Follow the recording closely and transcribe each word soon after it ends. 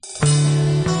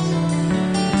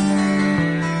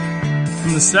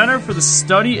From the Center for the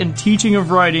Study and Teaching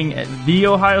of Writing at The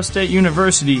Ohio State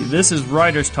University, this is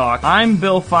Writers Talk. I'm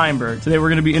Bill Fienberg. Today we're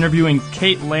going to be interviewing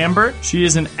Kate Lambert. She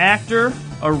is an actor,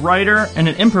 a writer, and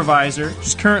an improviser.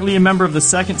 She's currently a member of the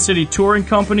Second City Touring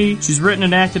Company. She's written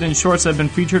and acted in shorts that have been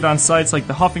featured on sites like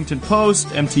the Huffington Post,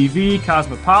 MTV,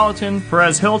 Cosmopolitan,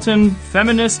 Perez Hilton,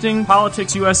 Feministing,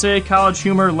 Politics USA, College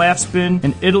Humor, Laugh Spin,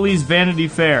 and Italy's Vanity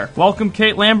Fair. Welcome,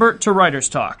 Kate Lambert, to Writers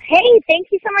Talk. Hey, thank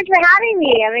you so much for having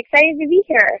me. I'm excited to be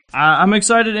here. I'm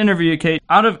excited to interview you, Kate.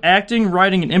 Out of acting,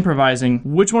 writing, and improvising,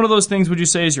 which one of those things would you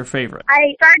say is your favorite?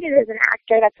 I started as an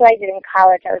actor. That's what I did in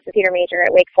college. I was a theater major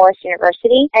at Wake Forest University.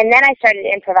 And then I started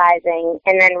improvising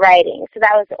and then writing. So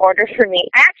that was the order for me.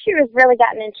 I actually was really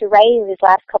gotten into writing these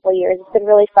last couple of years. It's been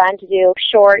really fun to do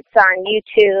shorts on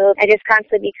YouTube and just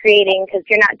constantly be creating, because if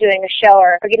you're not doing a show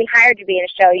or getting hired to be in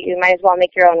a show, you might as well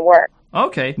make your own work.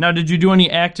 Okay. Now, did you do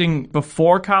any acting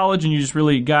before college and you just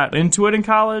really got into it in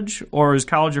college, or is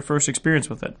college your first experience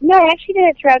with it? No, I actually did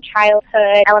it throughout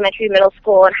childhood, elementary, middle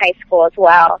school, and high school as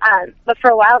well. But for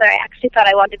a while there, I actually thought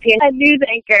I wanted to be a news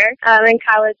anchor. In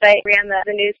college, I ran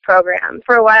the news program.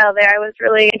 For a while there, I was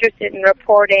really interested in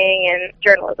reporting and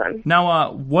journalism.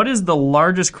 Now, what is the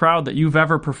largest crowd that you've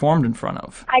ever performed in front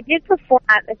of? I did perform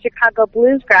at the Chicago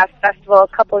Bluesgrass Festival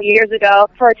a couple of years ago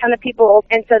for a ton of people,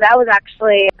 and so that was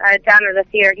actually down at the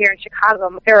theater here in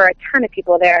Chicago. There were a ton of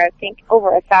people there, I think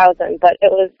over 1,000, but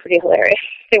it was pretty hilarious.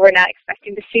 They were not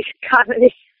expecting to see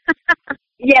comedy.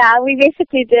 Yeah, we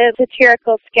basically did a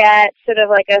satirical sketch, sort of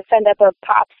like a send-up of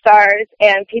pop stars,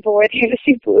 and people were there to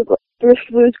see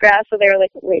bluesgrass, so they were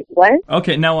like, wait, what?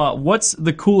 Okay, now what's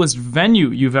the coolest venue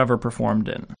you've ever performed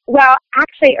in? Well,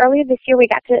 actually, earlier this year we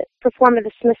got to perform at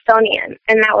the Smithsonian,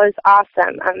 and that was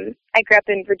awesome. I grew up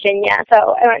in Virginia,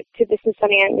 so I went to the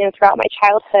Smithsonian throughout my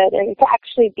childhood, and to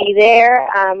actually be there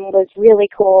was really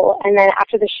cool. And then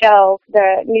after the show,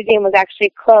 the museum was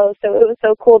actually closed, so it was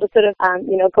so cool to sort of,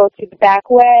 go through the back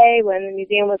way when the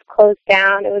museum was closed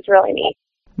down. It was really neat.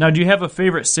 Now, do you have a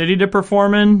favorite city to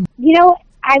perform in?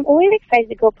 I'm always excited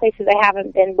to go places I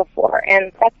haven't been before,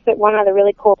 and that's one of the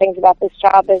really cool things about this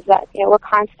job is that, we're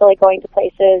constantly going to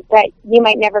places that you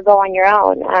might never go on your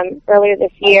own. Earlier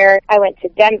this year, I went to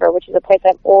Denver, which is a place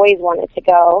I've always wanted to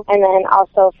go, and then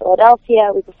also Philadelphia.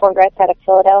 We performed right outside of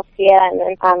Philadelphia, and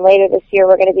then later this year,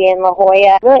 we're going to be in La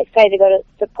Jolla. Really excited to go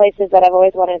to places that I've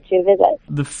always wanted to visit.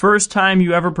 The first time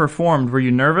you ever performed, were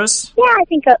you nervous? Yeah, I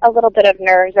think a little bit of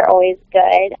nerves are always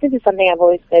good. This is something I've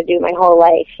always wanted to do my whole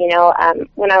life,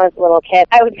 When I was a little kid,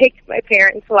 I would make my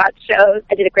parents watch shows.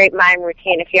 I did a great mime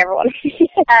routine, if you ever want to see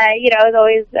it. I was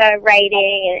always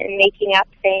writing and making up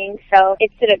things, so it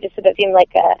sort of seemed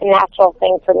like a natural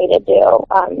thing for me to do,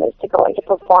 is to go into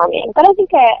performing. But I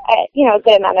think a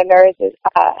good amount of nerves is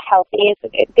healthy.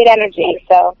 It's good energy,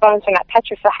 so bones are not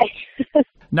petrified.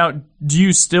 Now, do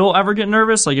you still ever get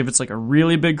nervous? Like if it's like a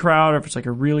really big crowd or if it's like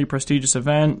a really prestigious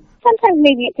event? Sometimes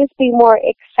maybe just be more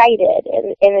excited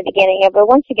in the beginning, but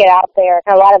once you get out there,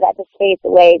 a lot of that just fades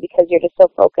away because you're just so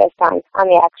focused on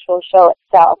the actual show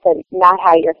itself and not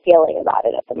how you're feeling about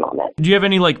it at the moment. Do you have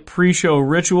any like pre-show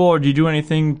ritual, or do you do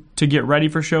anything to get ready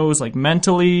for shows, like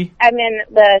mentally? I'm in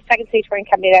the Second City Touring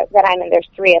Company that I'm in. There's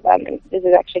 3 of them, and this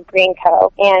is actually Green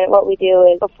Co. And what we do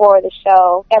is before the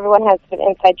show, everyone has sort of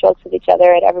inside jokes with each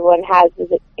other, and everyone has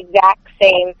the exact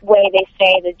same way they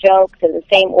say the jokes in the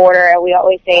same order, and we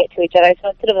always say it to each other. So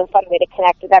it's sort of a fun way to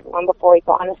connect with everyone before we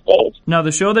go on the stage. Now,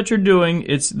 the show that you're doing,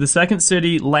 it's the Second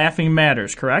City Laughing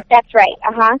Matters, correct? That's right.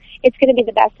 It's going to be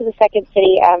the best of the Second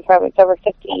City from its over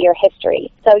 50-year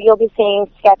history. So you'll be seeing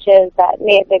sketches that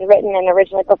may have been written and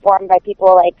originally performed by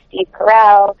people like Steve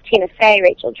Carell, Tina Fey,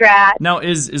 Rachel Dratch. Now,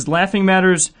 is Laughing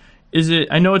Matters,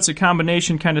 I know it's a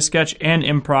combination kind of sketch and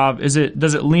improv.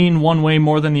 Does it lean one way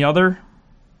more than the other?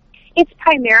 It's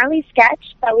primarily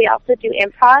sketch, but we also do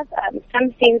improv.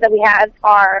 Some scenes that we have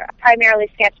are primarily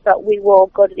sketch, but we will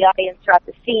go to the audience throughout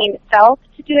the scene itself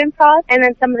to do improv. And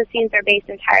then some of the scenes are based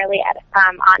entirely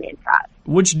on improv.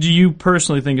 Which do you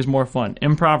personally think is more fun,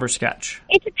 improv or sketch?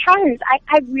 It depends.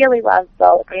 I really love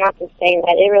both. I'm not just saying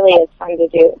that. It really is fun to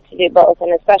do both,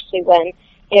 and especially when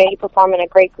you perform in a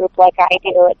great group like I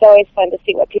do. It's always fun to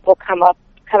see what people come up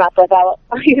with. I'll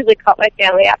usually call my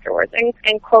family afterwards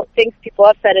and quote things people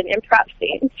have said in improv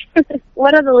scenes.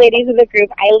 One of the ladies in the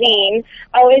group, Eileen,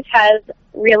 always has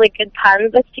really good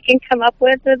puns that she can come up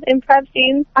with improv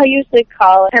scenes. I'll usually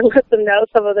call and let them know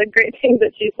some of the great things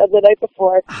that she said the night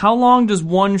before. How long does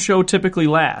one show typically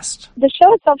last? The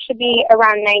show itself should be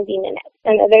around 90 minutes.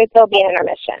 and there'll be an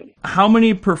intermission. How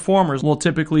many performers will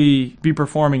typically be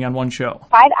performing on one show?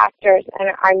 5 actors and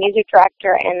our music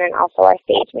director, and then also our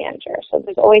stage manager. So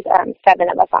there's always 7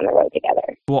 of us on the road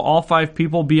together. Will all 5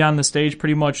 people be on the stage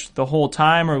pretty much the whole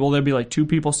time, or will there be like 2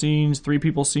 people scenes, 3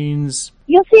 people scenes?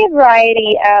 You'll see a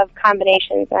variety of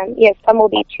combinations. Yes, some will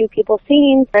be 2 people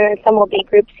scenes, and then some will be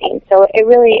group scenes. So it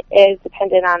really is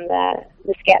dependent on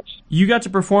the sketch. You got to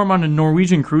perform on a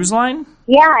Norwegian cruise line?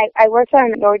 Yeah, I worked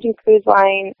on a Norwegian cruise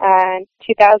line in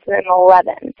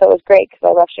 2011. So it was great because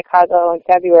I left Chicago in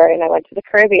February and I went to the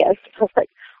Caribbean. So I was like,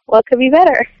 what could be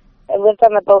better? I lived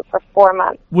on the boat for 4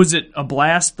 months. Was it a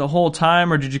blast the whole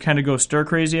time, or did you kind of go stir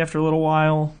crazy after a little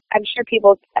while? I'm sure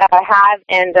people have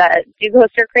and do go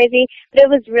stir crazy, but it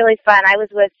was really fun. I was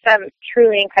with some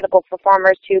truly incredible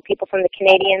performers, too, people from the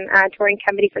Canadian touring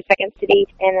company for Second City,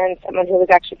 and then someone who was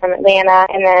actually from Atlanta.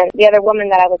 And then the other woman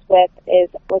that I was with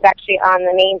was actually on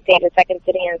the main stage of Second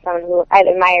City, and someone who I've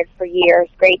admired for years.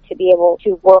 Great to be able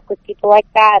to work with people like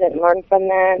that and learn from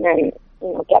them and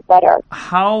get better.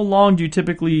 How long do you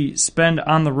typically spend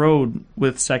on the road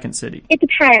with Second City? It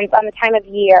depends on the time of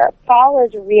year. Fall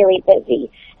is really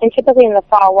busy, and typically in the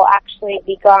fall we'll actually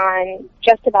be gone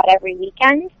just about every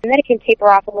weekend, and then it can taper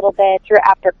off a little bit through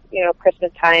after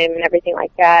Christmas time and everything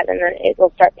like that, and then it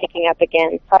will start picking up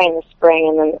again, probably in the spring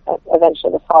and then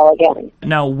eventually the fall again.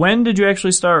 Now, when did you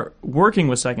actually start working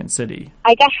with Second City?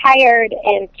 I got hired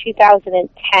in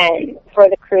 2010 for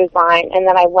the cruise line, and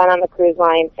then I went on the cruise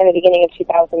line in the beginning of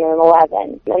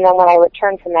 2011. And then when I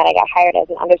returned from that, I got hired as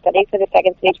an understudy for the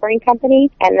Second City Touring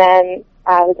Company, and then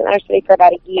I was an understudy for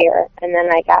about a year, and then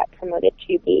I got promoted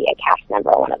to be a cast member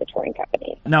of one of the touring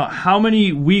companies. Now, how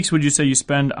many weeks would you say you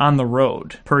spend on the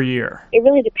road per year? It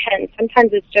really depends. Sometimes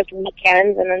it's just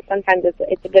weekends, and then sometimes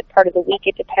it's a good part of the week.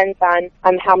 It depends on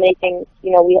how many things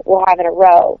we'll have in a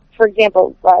row. For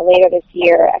example, later this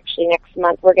year, actually next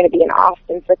month, we're going to be in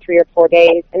Austin for 3 or 4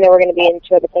 days, and then we're going to be in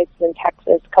 2 other places in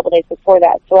Texas a couple days before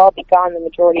that. So I'll be gone the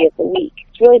majority of the week.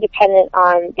 It's really dependent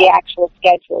on the actual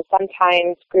schedule.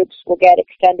 Sometimes groups will get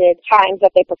extended times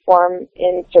that they perform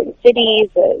in certain cities.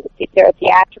 They're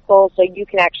theatrical, so you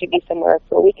can actually be somewhere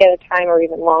for a week at a time or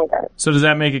even longer. So does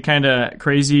that make it kind of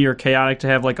crazy or chaotic to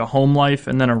have like a home life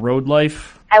and then a road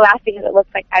life? I laugh because it looks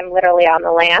like I'm literally on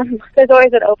the lam. There's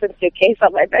always an open suitcase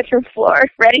on my bedroom floor,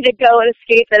 ready to go and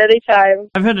escape at any time.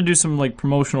 I've had to do some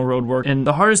promotional road work, and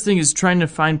the hardest thing is trying to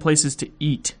find places to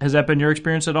eat. Has that been your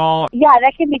experience at all? Yeah,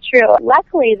 that can be true.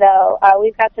 Luckily, though,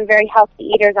 we've got some very healthy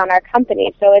eaters on our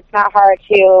company, so it's not hard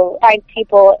to find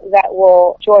people that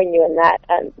will join you in that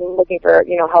and looking for,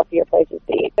 healthier places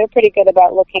to eat. They're pretty good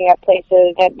about looking at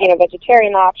places and,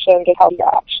 vegetarian options or healthier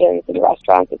options in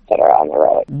restaurants, etc. on the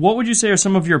road. What would you say are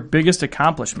some of your biggest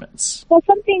accomplishments? Well,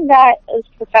 something that is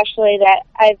professionally that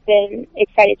I've been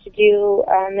excited to do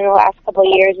in the last couple of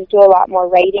years is do a lot more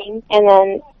writing. And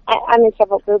then I'm in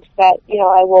several groups that,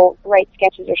 I will write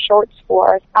sketches or shorts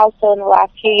for. Also, in the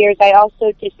last few years, I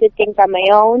also just did things on my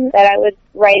own that I would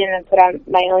write and then put on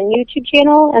my own YouTube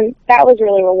channel, and that was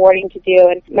really rewarding to do.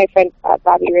 And my friend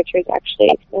Bobby Richards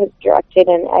actually has directed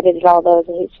and edited all those,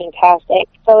 and he's fantastic.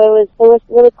 So it was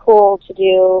really cool to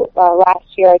do.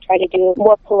 Last year, I tried to do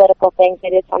more political things. I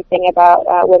did something about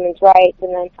women's rights,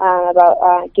 and then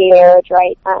about gay marriage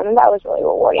rights, and that was really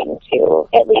rewarding to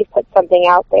at least put something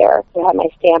out there to have my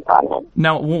stamp on it.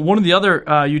 Now, one of the other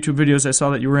YouTube videos I saw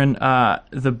that you were in,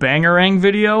 the Bangarang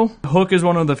video. Hook is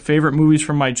one of the favorite movies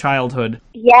from my childhood.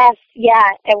 Yes,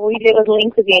 yeah, and we did it with lean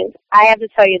cuisines. I have to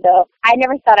tell you, though, I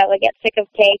never thought I would get sick of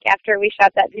cake after we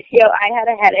shot that video. I had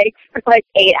a headache for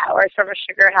 8 hours from a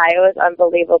sugar high. It was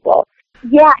unbelievable.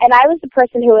 Yeah, and I was the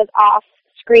person who was off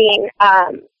screen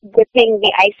whipping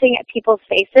the icing at people's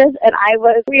faces, and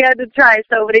we had to try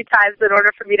so many times in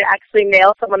order for me to actually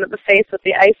nail someone in the face with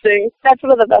the icing. That's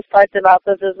one of the best parts about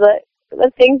this is that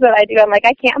the things that I do, I'm like,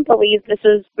 I can't believe this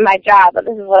is my job, but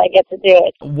this is what I get to do.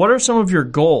 What are some of your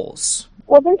goals?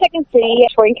 Well, then Second City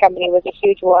Touring Company was a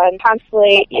huge one.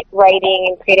 Constantly writing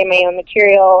and creating my own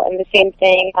material, and the same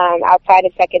thing outside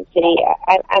of Second City.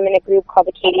 I'm in a group called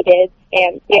the Katydids,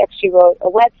 and we actually wrote a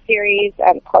web series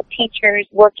called Teachers.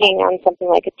 Working on something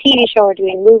like a TV show or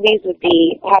doing movies would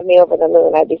have me over the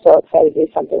moon. I'd be so excited to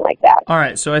do something like that. All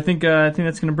right, so I think that's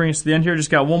going to bring us to the end here. Just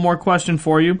got one more question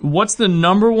for you. What's the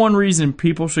number one reason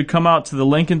people should come out to the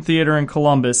Lincoln Theater in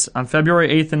Columbus on February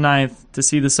 8th and 9th to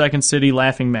see the Second City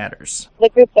Laughing Matters? The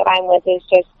group that I'm with is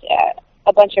just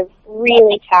a bunch of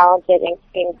really talented and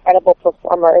incredible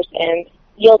performers, and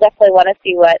you'll definitely want to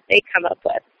see what they come up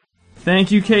with.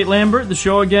 Thank you, Kate Lambert. The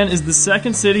show again is The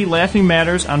Second City Laughing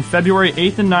Matters on February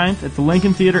 8th and 9th at the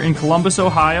Lincoln Theater in Columbus,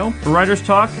 Ohio. For Writers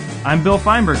Talk, I'm Bill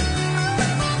Fienberg.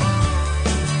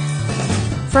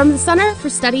 From the Center for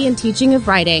Study and Teaching of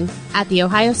Writing at The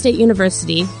Ohio State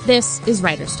University, this is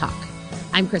Writers Talk.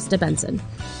 I'm Krista Benson.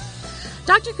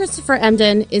 Dr. Christopher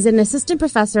Emdin is an assistant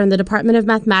professor in the Department of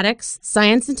Mathematics,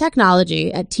 Science, and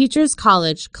Technology at Teachers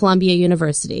College, Columbia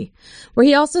University, where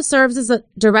he also serves as a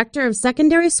director of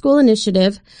secondary school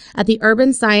initiative at the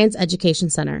Urban Science Education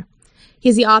Center.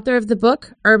 He's the author of the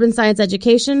book, Urban Science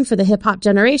Education for the Hip Hop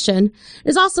Generation, and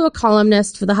is also a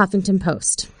columnist for the Huffington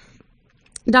Post.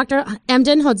 Dr.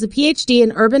 Emdin holds a PhD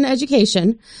in urban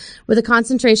education with a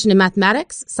concentration in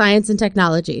mathematics, science, and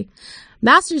technology,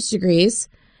 master's degrees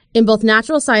in both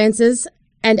natural sciences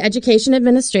and education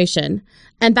administration,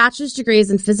 and bachelor's degrees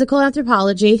in physical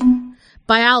anthropology,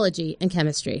 biology, and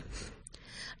chemistry.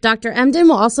 Dr. Emdin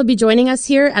will also be joining us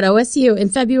here at OSU in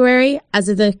February as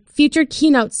the featured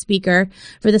keynote speaker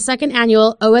for the second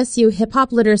annual OSU Hip Hop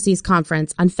Literacies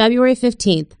Conference on February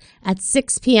 15th at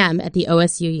 6 p.m. at the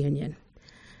OSU Union.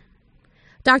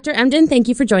 Dr. Emdin, thank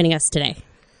you for joining us today.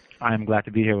 I'm glad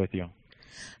to be here with you.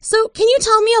 So can you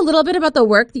tell me a little bit about the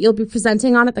work that you'll be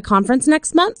presenting on at the conference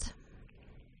next month?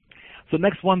 So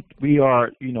next month we are,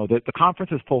 the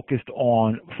conference is focused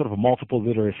on sort of multiple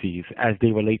literacies as they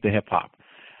relate to hip hop.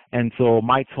 And so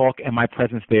my talk and my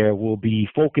presence there will be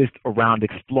focused around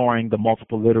exploring the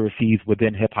multiple literacies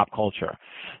within hip-hop culture.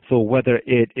 So whether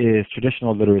it is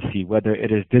traditional literacy, whether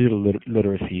it is digital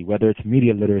literacy, whether it's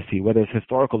media literacy, whether it's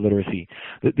historical literacy,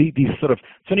 these sort of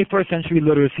 21st century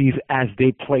literacies as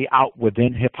they play out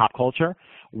within hip-hop culture,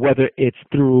 whether it's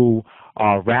through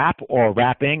rap or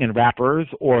rapping and rappers,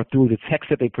 or through the text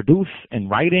that they produce in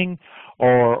writing,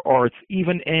 or it's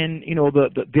even in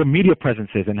their media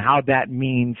presences and how that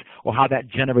means or how that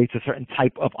generates a certain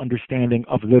type of understanding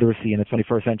of literacy in the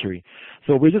 21st century.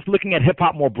 So we're just looking at hip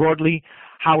hop more broadly,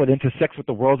 how it intersects with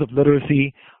the worlds of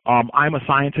literacy. I'm a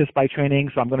scientist by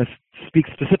training, so I'm going to speak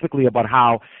specifically about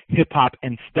how hip hop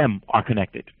and STEM are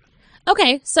connected.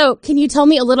 Okay, so can you tell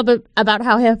me a little bit about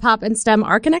how hip hop and STEM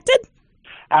are connected?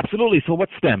 Absolutely. So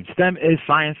what's STEM? STEM is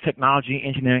science, technology,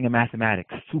 engineering, and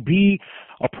mathematics. To be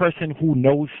a person who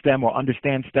knows STEM or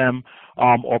understands STEM,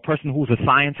 or a person who's a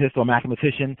scientist or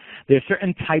mathematician, there are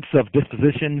certain types of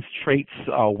dispositions, traits,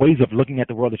 ways of looking at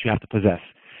the world that you have to possess.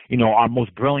 Our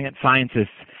most brilliant scientists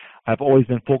have always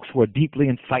been folks who are deeply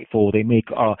insightful.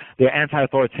 They're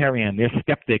anti-authoritarian. They're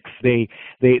skeptics. They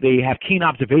have keen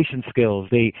observation skills.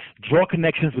 They draw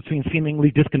connections between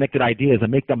seemingly disconnected ideas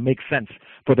and make them make sense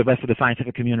for the rest of the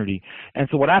scientific community. And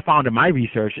so what I found in my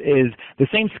research is the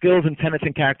same skills and tenets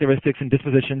and characteristics and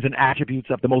dispositions and attributes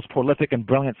of the most prolific and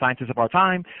brilliant scientists of our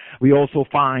time, we also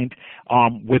find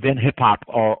within hip-hop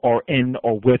or in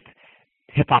or with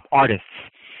hip-hop artists.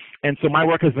 And so my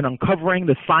work has been uncovering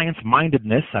the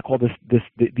science-mindedness, I call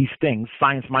these things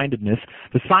science-mindedness,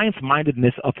 the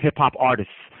science-mindedness of hip-hop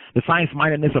artists, the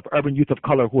science-mindedness of urban youth of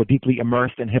color who are deeply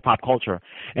immersed in hip-hop culture.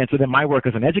 And so then my work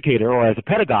as an educator or as a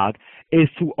pedagogue is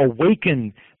to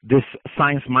awaken this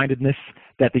science-mindedness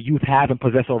that the youth have and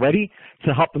possess already,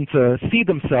 to help them to see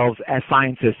themselves as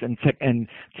scientists and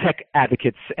tech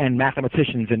advocates and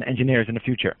mathematicians and engineers in the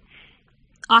future.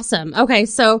 Awesome. Okay,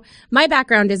 so my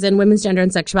background is in women's gender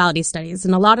and sexuality studies,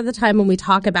 and a lot of the time when we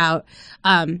talk about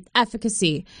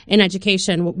efficacy in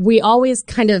education, we always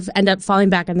kind of end up falling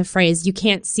back on the phrase "you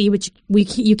can't see what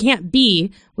you can't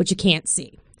be what you can't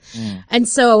see." And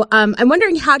so I'm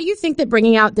wondering, how do you think that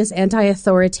bringing out this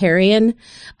anti-authoritarian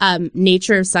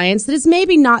nature of science that is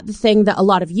maybe not the thing that a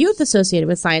lot of youth associated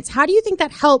with science, how do you think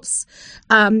that helps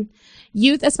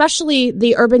youth, especially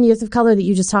the urban youth of color that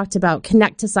you just talked about,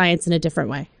 connect to science in a different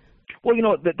way? Well,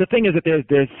 the thing is that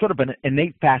there's sort of an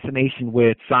innate fascination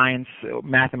with science,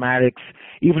 mathematics,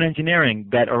 even engineering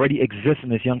that already exists in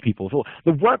these young people. So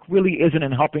the work really isn't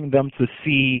in helping them to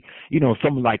see,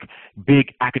 some like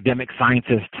big academic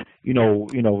scientist,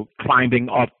 climbing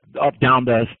up down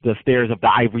the stairs of the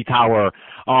ivory tower.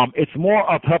 It's more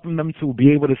of helping them to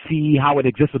be able to see how it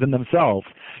exists within themselves.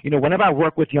 Whenever I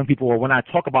work with young people, or when I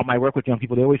talk about my work with young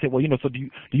people, they always say, well, so do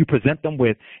you present them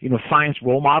with, science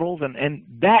role models? And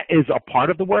that is a part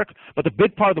of the work, but the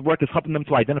big part of the work is helping them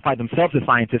to identify themselves as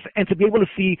scientists and to be able to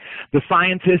see the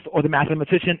scientist or the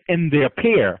mathematician in their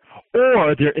peer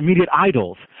or their immediate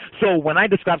idols. So when I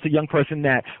describe to a young person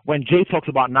that when Jay talks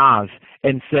about Nas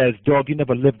and says, dog, you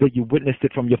never lived it, you witnessed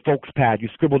it from your folks' pad, you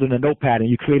scribbled in a notepad and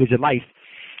you created your life,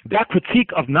 that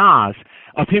critique of Nas,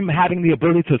 of him having the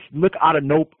ability to look out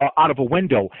of a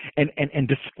window and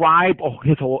describe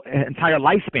his whole entire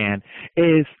lifespan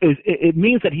it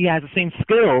means that he has the same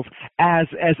skills as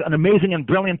an amazing and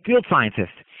brilliant field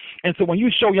scientist. And so when you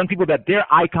show young people that they're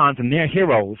icons and they're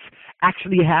heroes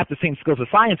actually have the same skills as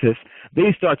scientists,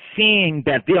 they start seeing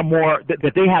that they are more,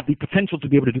 that they have the potential to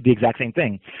be able to do the exact same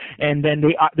thing. And then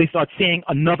they start seeing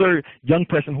another young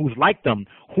person who's like them,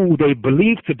 who they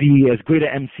believe to be as great an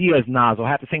MC as Nas or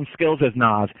have the same skills as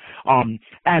Nas,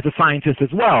 as a scientist as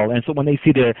well. And so when they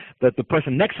see the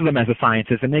person next to them as a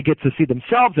scientist, and they get to see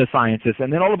themselves as scientists,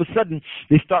 and then all of a sudden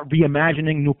they start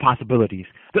reimagining new possibilities.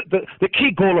 The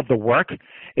key goal of the work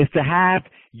is to have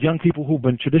young people who've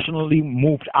been traditionally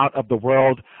moved out of the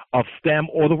world of STEM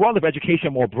or the world of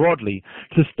education more broadly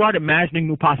to start imagining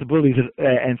new possibilities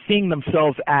and seeing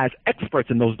themselves as experts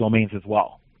in those domains as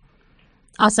well.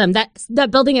 Awesome. That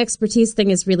building expertise thing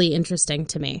is really interesting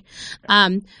to me.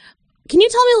 Can you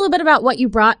tell me a little bit about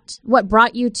what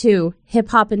brought you to hip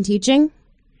hop and teaching?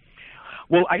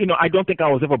 Well, I don't think I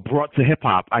was ever brought to hip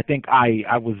hop. I think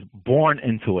I was born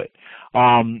into it.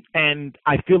 And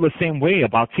I feel the same way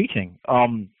about teaching.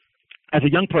 As a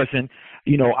young person,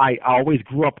 I always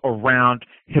grew up around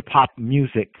hip hop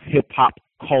music, hip hop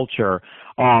culture.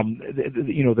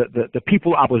 The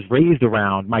people I was raised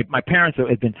around, my parents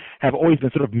have always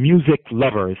been sort of music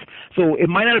lovers. So it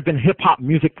might not have been hip hop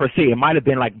music per se. It might have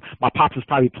been like my pops was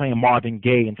probably playing Marvin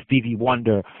Gaye and Stevie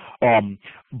Wonder.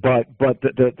 But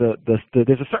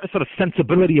there's a certain sort of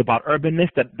sensibility about urbanness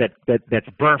that's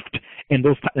birthed in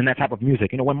that type of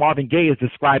music. When Marvin Gaye is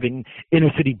describing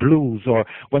inner city blues, or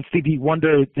when Stevie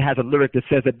Wonder has a lyric that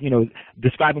says that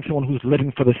describing someone who's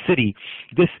living for the city,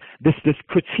 this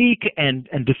critique and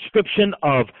description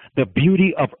of the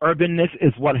beauty of urbanness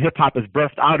is what hip hop is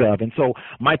birthed out of. And so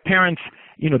my parents,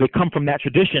 they come from that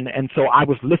tradition, and so I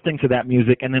was listening to that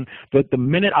music, and then the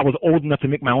minute I was old enough to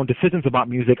make my own decisions about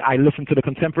music, I listened to the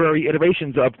contemporary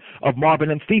iterations of Marvin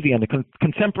and Stevie, and the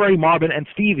contemporary Marvin and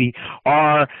Stevie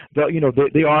are the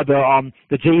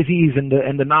Jay-Z's and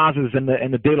the Nas's and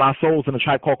the De La Souls and the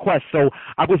Tribe Called Quest. So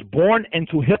I was born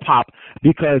into hip hop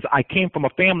because I came from a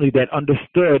family that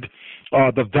understood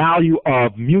the value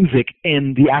of music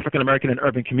in the African American and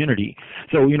urban community.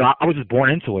 So, I was just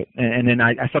born into it. And then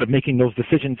I started making those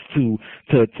decisions to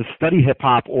study hip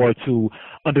hop or to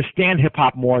understand hip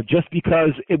hop more just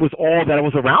because it was all that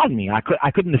was around me.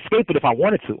 I couldn't escape it if I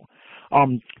wanted to.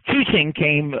 Teaching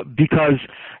came because,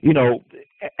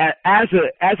 as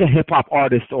a hip hop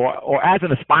artist or as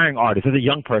an aspiring artist, as a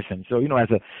young person, so as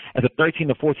a 13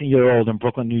 to 14-year-old in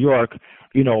Brooklyn, New York,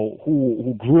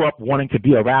 who grew up wanting to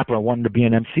be a rapper and wanting to be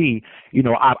an MC,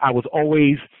 I was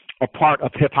always a part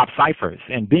of hip hop ciphers,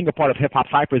 and being a part of hip hop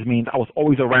ciphers means I was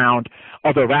always around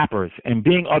other rappers, and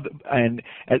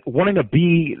wanting to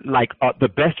be like the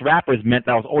best rappers meant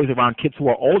that I was always around kids who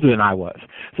are older than I was.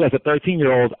 So as a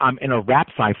 13-year-old, I'm in a rap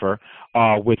cipher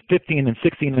with 15 and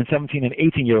 16 and 17 and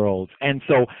 18-year-olds, and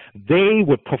so they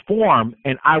would perform,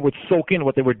 and I would soak in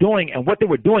what they were doing, and what they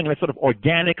were doing in a sort of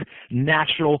organic,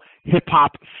 natural hip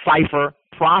hop cipher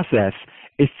process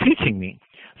is teaching me.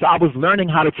 So I was learning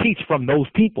how to teach from those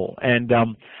people, and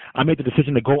I made the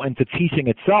decision to go into teaching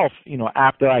itself.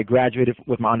 After I graduated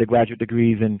with my undergraduate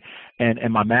degrees and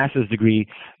my master's degree,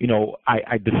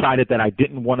 I decided that I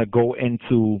didn't want to go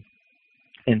into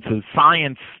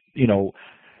science,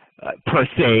 per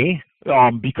se,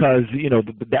 because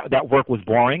that work was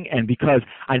boring, and because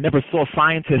I never saw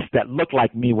scientists that looked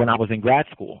like me when I was in grad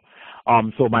school.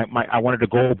 So I wanted to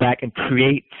go back and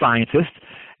create scientists.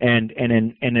 And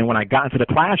then when I got into the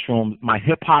classroom, my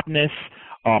hip hopness,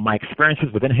 my experiences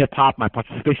within hip hop, my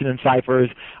participation in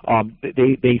ciphers,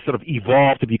 they sort of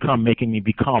evolved to making me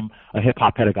become a hip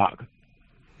hop pedagogue.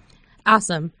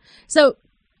 Awesome. So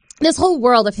this whole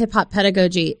world of hip hop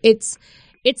pedagogy, it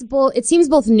seems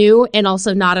both new and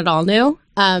also not at all new.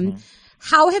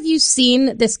 How have you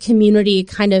seen this community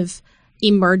kind of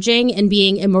emerging and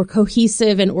being a more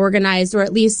cohesive and organized, or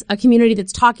at least a community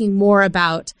that's talking more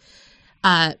about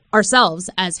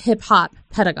ourselves as hip-hop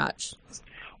pedagogues?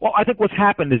 Well, I think what's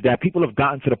happened is that people have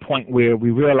gotten to the point where we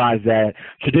realize that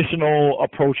traditional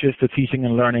approaches to teaching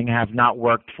and learning have not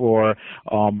worked for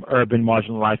urban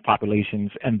marginalized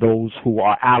populations and those who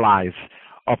are allies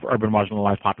of urban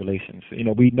marginalized populations.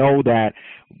 We know that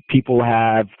people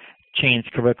have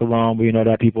changed curriculum. We know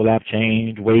that people have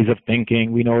changed ways of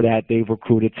thinking. We know that they've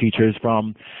recruited teachers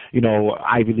from,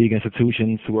 Ivy League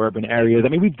institutions to urban areas. I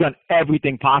mean, we've done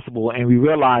everything possible, and we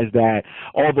realize that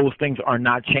all those things are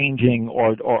not changing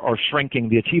or shrinking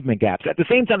the achievement gaps. At the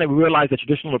same time that we realize that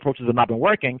traditional approaches have not been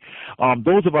working,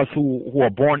 those of us who are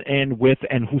born in with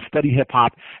and who study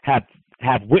hip-hop have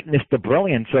have witnessed the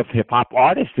brilliance of hip-hop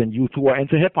artists and youth who are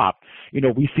into hip-hop.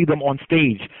 We see them on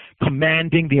stage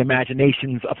commanding the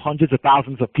imaginations of hundreds of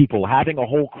thousands of people, having a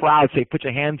whole crowd say, put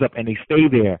your hands up, and they stay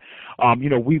there.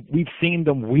 We've seen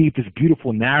them weave these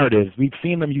beautiful narratives. We've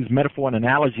seen them use metaphor and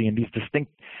analogy in these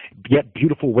distinct yet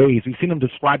beautiful ways. We've seen them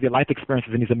describe their life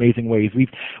experiences in these amazing ways.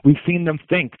 We've seen them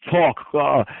think, talk,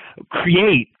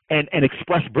 create, and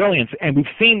express brilliance. And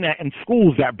we've seen that in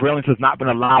schools that brilliance has not been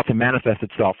allowed to manifest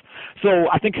itself. So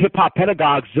I think hip-hop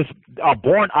pedagogues just are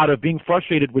born out of being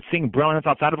frustrated with seeing brilliance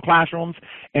outside of classrooms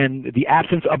and the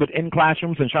absence of it in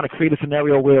classrooms, and trying to create a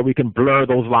scenario where we can blur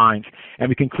those lines and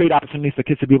we can create opportunities for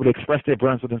kids to be able to express their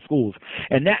brilliance within schools.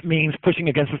 And that means pushing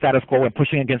against the status quo and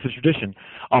pushing against the tradition.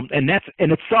 And that's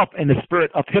in itself in the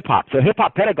spirit of hip-hop. So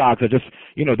hip-hop pedagogues are just,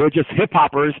 they're just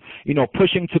hip-hoppers,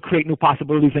 pushing to create new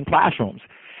possibilities in classrooms.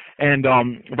 And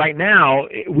right now,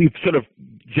 we've sort of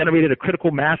generated a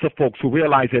critical mass of folks who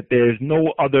realize that there's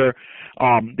no other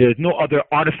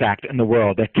artifact in the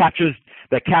world that captures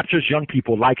young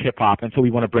people like hip hop, and so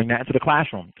we want to bring that into the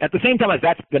classroom. At the same time as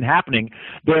that's been happening,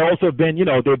 there also have been,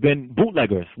 there have been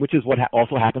bootleggers, which is what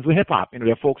also happens with hip hop. There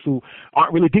are folks who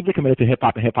aren't really deeply committed to hip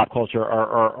hop and hip hop culture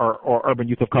or urban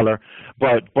youth of color,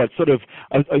 but sort of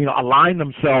align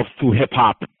themselves to hip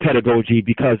hop pedagogy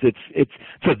because it's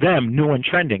to them new and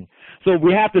trending. So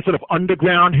we have this sort of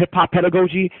underground hip-hop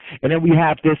pedagogy, and then we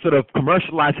have this sort of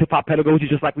commercialized hip-hop pedagogy,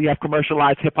 just like we have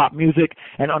commercialized hip-hop music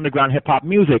and underground hip-hop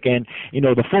music. And,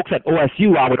 the folks at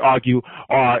OSU, I would argue,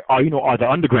 are the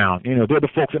underground. They're the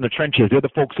folks in the trenches. They're the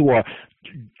folks who are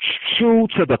true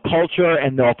to the culture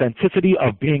and the authenticity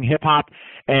of being hip-hop.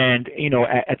 And,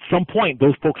 at some point,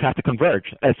 those folks have to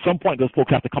converge. At some point, those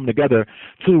folks have to come together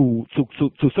to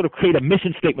sort of create a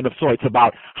mission statement of sorts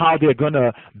about how they're going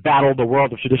to battle the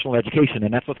world of traditional education.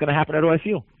 And that's what's going to happen at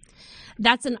OSU.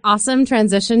 That's an awesome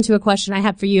transition to a question I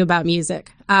have for you about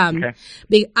music. Okay.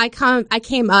 I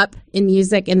came up in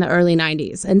music in the early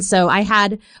 90s. And so I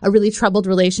had a really troubled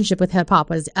relationship with hip hop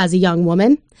as a young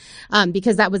woman,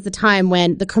 because that was the time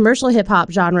when the commercial hip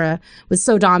hop genre was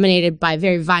so dominated by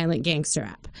very violent gangster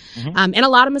rap, and a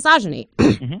lot of misogyny,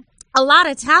 a lot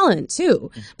of talent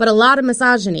too, but a lot of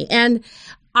misogyny. And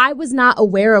I was not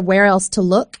aware of where else to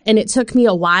look, and it took me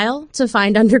a while to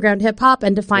find underground hip hop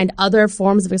and to find other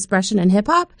forms of expression in hip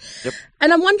hop. Yep.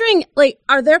 And I'm wondering,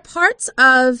 are there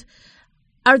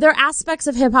aspects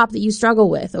of hip hop that you struggle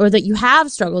with or that you have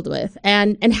struggled with?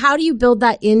 And how do you build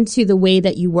that into the way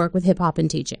that you work with hip hop and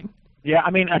teaching? Yeah,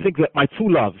 I think that my two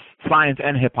loves, science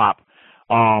and hip hop,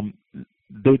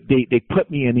 they put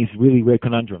me in these really weird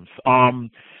conundrums.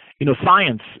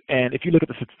 Science, and if you look at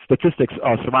the statistics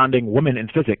surrounding women in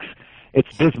physics,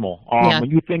 it's dismal. When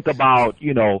you think about,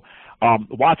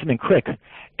 Watson and Crick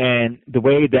and the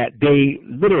way that they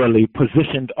literally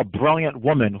positioned a brilliant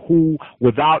woman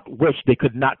without which they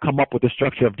could not come up with the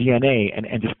structure of DNA and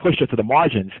just push her to the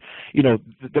margins.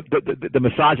 The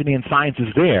misogyny in science is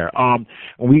there.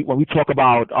 When we talk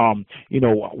about,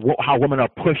 how women are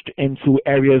pushed into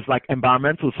areas like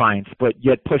environmental science, but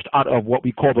yet pushed out of what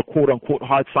we call the quote unquote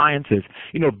hard sciences,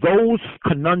 those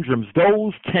conundrums,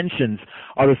 those tensions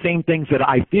are the same things that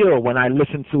I feel when I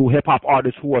listen to hip hop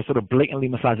artists who are sort of blatantly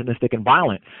misogynistic and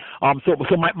violent. So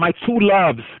my two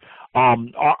loves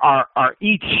are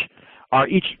each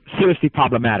seriously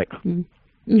problematic. Mm-hmm.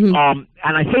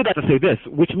 And I say that to say this,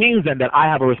 which means then that I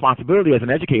have a responsibility as an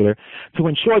educator to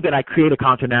ensure that I create a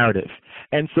counter narrative.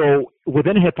 And so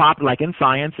within hip hop, like in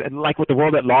science, and like with the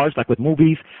world at large, like with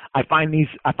movies, I find these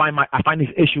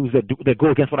issues that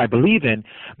go against what I believe in.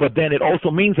 But then it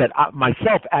also means that I,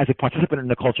 myself, as a participant in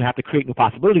the culture, have to create new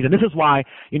possibilities. And this is why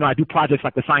I do projects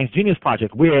like the Science Genius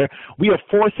Project, where we are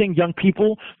forcing young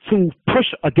people to push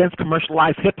against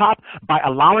commercialized hip hop by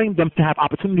allowing them to have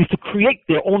opportunities to create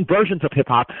their own versions of hip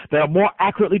hop that are more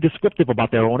accurately descriptive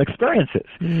about their own experiences.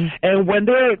 Mm-hmm.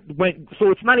 And so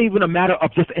it's not even a matter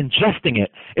of just ingesting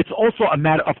it. It's also a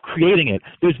matter of creating it.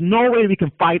 There's no way we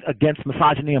can fight against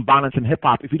misogyny and violence in hip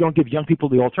hop if we don't give young people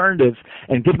the alternatives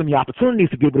and give them the opportunities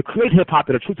to be able to create hip hop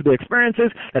that are true to their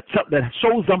experiences, that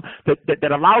shows them,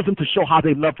 that allows them to show how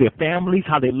they love their families,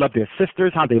 how they love their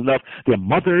sisters, how they love their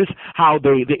mothers, how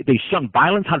they shun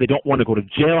violence, how they don't want to go to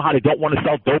jail, how they don't want to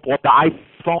sell dope off the iPhone.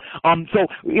 So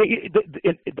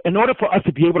in order for us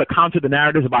to be able to counter the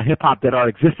narratives about hip hop that are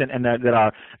existent and that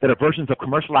are versions of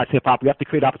commercialized hip hop, we have to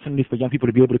create opportunities for young people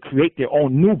to be able to create their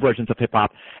own new versions of hip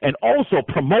hop, and also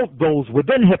promote those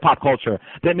within hip hop culture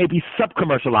that may be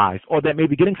sub-commercialized or that may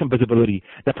be getting some visibility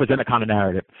that present a counter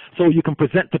narrative. So you can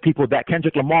present to people that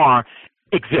Kendrick Lamar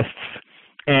exists.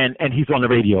 and he's on the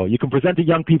radio. You can present to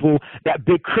young people that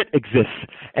Big Crit exists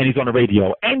and he's on the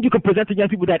radio. And you can present to young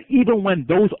people that even when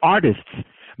those artists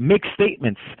make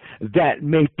statements that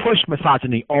may push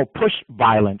misogyny or push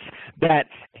violence, that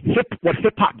what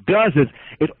hip-hop does is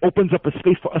it opens up a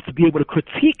space for us to be able to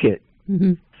critique it.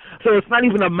 Mm-hmm. So it's not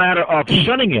even a matter of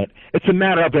shunning it. It's a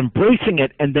matter of embracing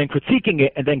it and then critiquing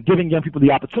it and then giving young people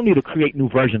the opportunity to create new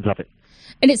versions of it.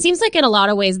 And it seems like in a lot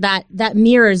of ways that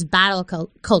mirrors battle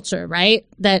culture, right?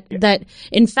 That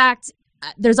in fact,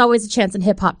 there's always a chance in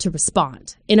hip hop to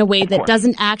respond in a way that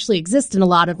doesn't actually exist in a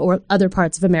lot of other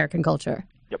parts of American culture.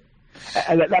 Yep.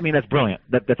 I mean, that's brilliant.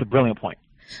 That's a brilliant point.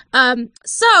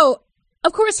 So,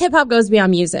 of course, hip hop goes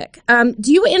beyond music.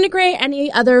 Do you integrate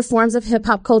any other forms of hip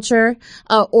hop culture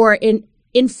or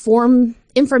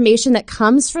information that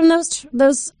comes from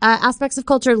those aspects of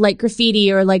culture, like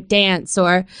graffiti or like dance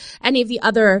or any of the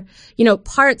other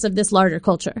parts of this larger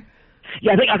culture?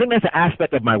 Yeah, I think that's an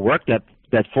aspect of my work that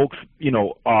folks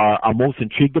are most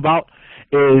intrigued about,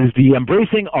 is the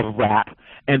embracing of rap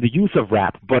and the use of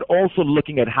rap, but also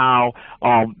looking at how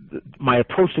my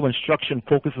approach to instruction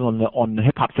focuses on the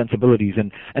hip hop sensibilities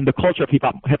and the culture of hip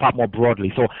hop more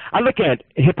broadly. So I look at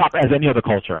hip hop as any other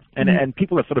culture, and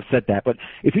people have sort of said that. But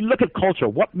if you look at culture,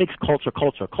 what makes culture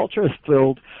culture? Culture is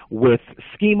filled with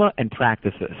schema and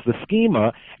practices. The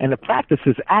schema and the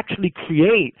practices actually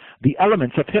create the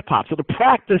elements of hip hop. So the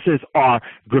practices are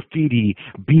graffiti,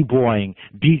 b-boying,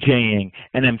 DJing,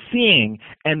 and MCing,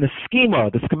 and the schema,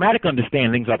 the schematic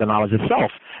understandings are the knowledge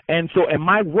itself. And so in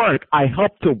my work, I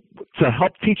help to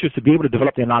help teachers to be able to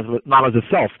develop their knowledge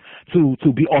itself,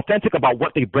 to be authentic about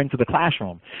what they bring to the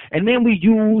classroom. And then we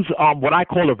use what I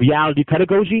call a reality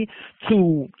pedagogy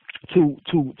to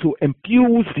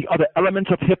infuse the other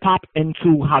elements of hip hop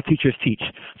into how teachers teach.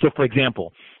 So for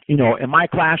example, in my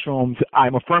classrooms,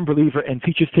 I'm a firm believer in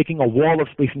teachers taking a wall of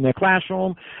space in their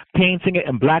classroom, painting it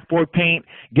in blackboard paint,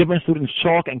 giving students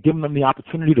chalk, and giving them the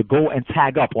opportunity to go and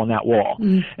tag up on that wall.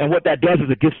 Mm. And what that does is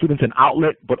it gives students an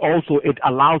outlet, but also it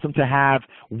allows them to have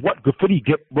what graffiti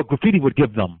would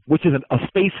give them, which is a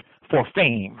space for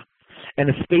fame and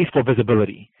a space for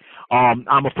visibility.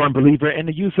 I'm a firm believer in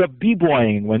the use of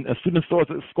b-boying. When a student scores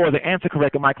the answer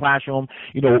correct in my classroom,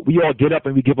 we all get up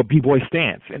and we give a b-boy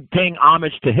stance, and paying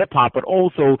homage to hip-hop, but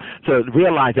also to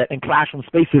realize that in classroom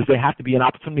spaces there has to be an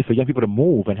opportunity for young people to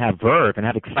move and have verve and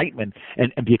have excitement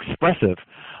and be expressive.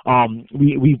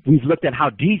 We've looked at how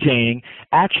DJing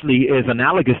actually is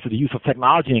analogous to the use of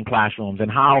technology in classrooms,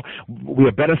 and how we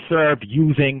are better served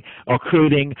using or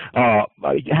creating,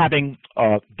 having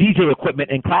DJ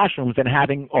equipment in classrooms than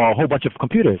having a whole bunch of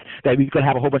computers. That we could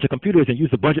have a whole bunch of computers and use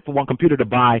the budget for one computer to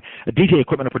buy a DJ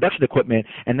equipment or production equipment,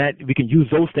 and that we can use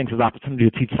those things as an opportunity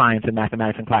to teach science and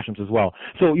mathematics in classrooms as well.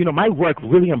 So, my work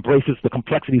really embraces the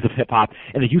complexities of hip-hop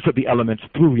and the use of the elements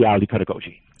through reality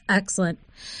pedagogy. Excellent.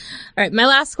 All right, my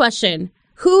last question.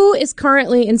 Who is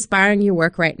currently inspiring your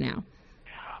work right now?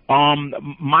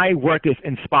 My work is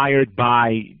inspired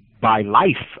by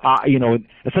life.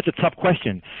 It's such a tough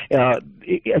question.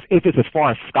 If it's as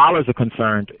far as scholars are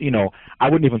concerned, I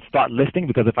wouldn't even start listing,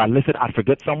 because if I listed, I'd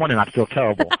forget someone and I'd feel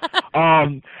terrible.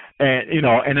 And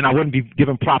then I wouldn't be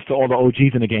giving props to all the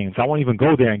OGs in the game. So I won't even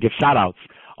go there and give shout outs.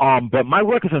 But my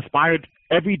work is inspired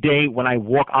every day when I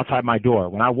walk outside my door.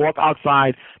 When I walk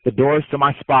outside the doors to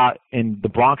my spot in the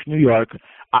Bronx, New York,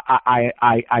 I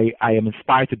am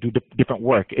inspired to do different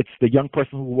work. It's the young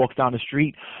person who walks down the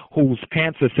street whose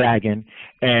pants are sagging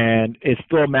and is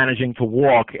still managing to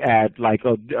walk at like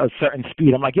a certain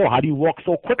speed. I'm like, yo, how do you walk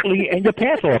so quickly and your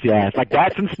pants are off your ass? Like,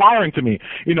 that's inspiring to me.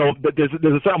 There's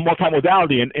a certain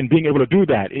multimodality in being able to do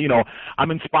that.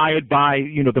 I'm inspired by,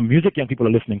 the music young people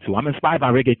are listening to. I'm inspired by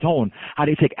reggaeton, how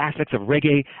they take aspects of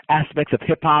reggae, aspects of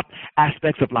hip hop,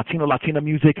 aspects of Latina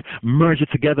music, merge it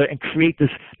together and create this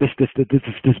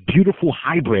beautiful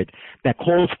hybrid that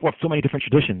calls forth so many different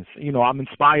traditions. I'm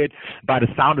inspired by the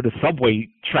sound of the subway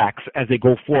tracks as they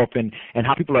go forth, and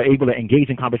how people are able to engage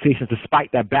in conversations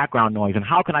despite that background noise. And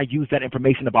how can I use that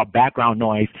information about background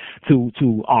noise to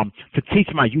teach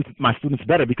my students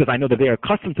better, because I know that they're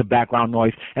accustomed to background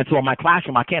noise. And so in my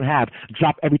classroom, I can't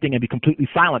drop everything and be completely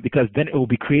silent, because then it will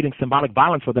be creating symbolic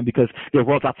violence for them, because their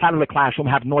worlds outside of the classroom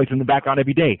have noise in the background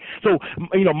every day. So,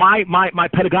 my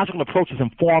pedagogical approach is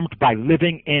informed by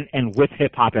living in and with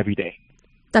hip-hop every day.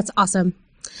 That's awesome.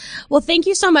 Well, thank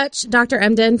you so much, Dr.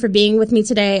 Emdin, for being with me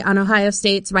today on Ohio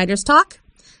State's Writers Talk.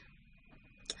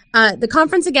 The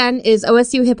conference, again, is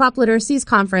OSU Hip Hop Literacies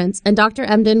Conference, and Dr.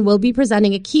 Emdin will be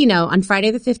presenting a keynote on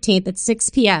Friday the 15th at 6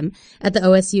 p.m. at the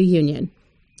OSU Union.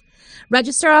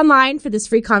 Register online for this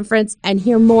free conference and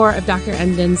hear more of Dr.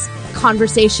 Emdin's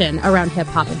conversation around hip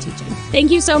hop and teaching.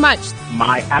 Thank you so much.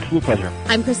 My absolute pleasure.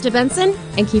 I'm Krista Benson,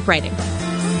 and keep writing.